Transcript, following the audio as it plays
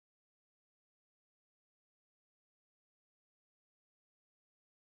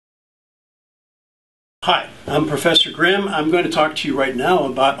Hi, I'm Professor Grimm. I'm going to talk to you right now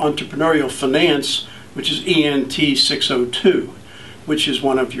about Entrepreneurial Finance, which is ENT 602, which is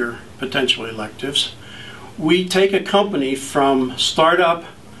one of your potential electives. We take a company from startup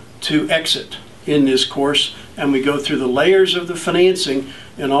to exit in this course, and we go through the layers of the financing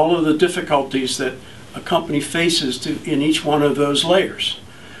and all of the difficulties that a company faces in each one of those layers.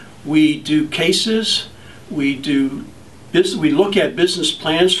 We do cases, we look at business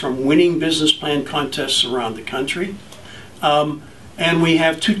plans from winning business plan contests around the country. And we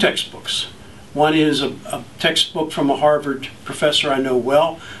have two textbooks. One is a textbook from a Harvard professor I know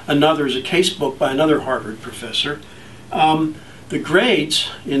well. Another is a casebook by another Harvard professor. The grades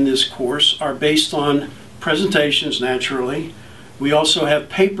in this course are based on presentations, naturally. We also have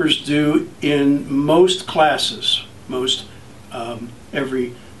papers due in most classes.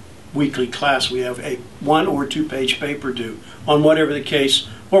 Every weekly class we have a 1 or 2 page paper due on whatever the case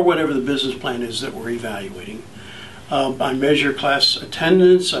or whatever the business plan is that we're evaluating. I measure class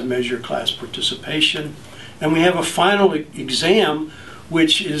attendance, I measure class participation, and we have a final exam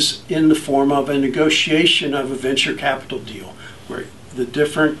which is in the form of a negotiation of a venture capital deal where the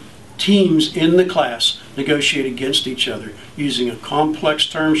different teams in the class negotiate against each other using a complex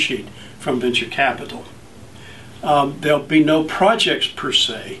term sheet from venture capital. There'll be no projects per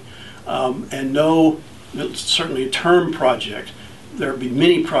se, and no, certainly a term project. There'll be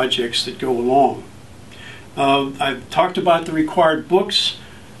many projects that go along. I've talked about the required books,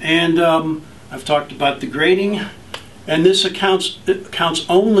 and I've talked about the grading, and this accounts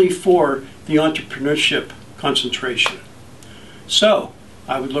only for the entrepreneurship concentration. So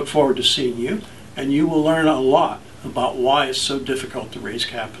I would look forward to seeing you, and you will learn a lot about why it's so difficult to raise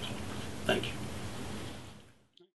capital. Thank you.